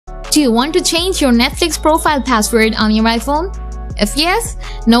Do you want to change your Netflix profile password on your iPhone? If yes,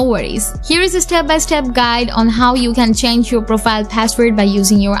 no worries. Here is a step-by-step guide on how you can change your profile password by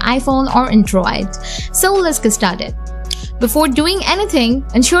using your iPhone or Android. So let's get started. Before doing anything,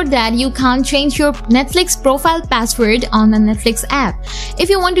 ensure that you can't change your Netflix profile password on the Netflix app. If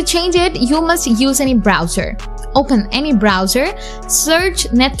you want to change it, you must use any browser. Open any browser, search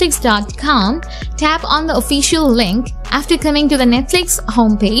netflix.com, tap on the official link. After coming to the Netflix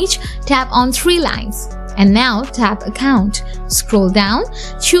homepage, tap on 3 lines. And now tap Account. Scroll down,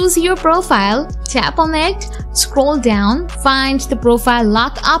 choose your profile, tap on it, scroll down, find the profile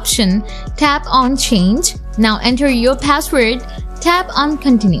lock option, tap on Change. Now enter your password, tap on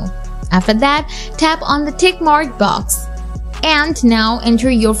Continue. After that, tap on the tick mark box. And now enter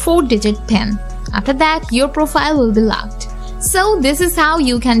your 4-digit PIN. After that, your profile will be locked. So this is how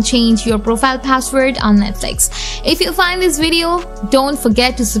you can change your profile password on Netflix. If you find this video, don't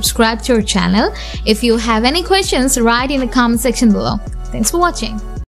forget to subscribe to our channel. If you have any questions, write in the comment section below. Thanks for watching.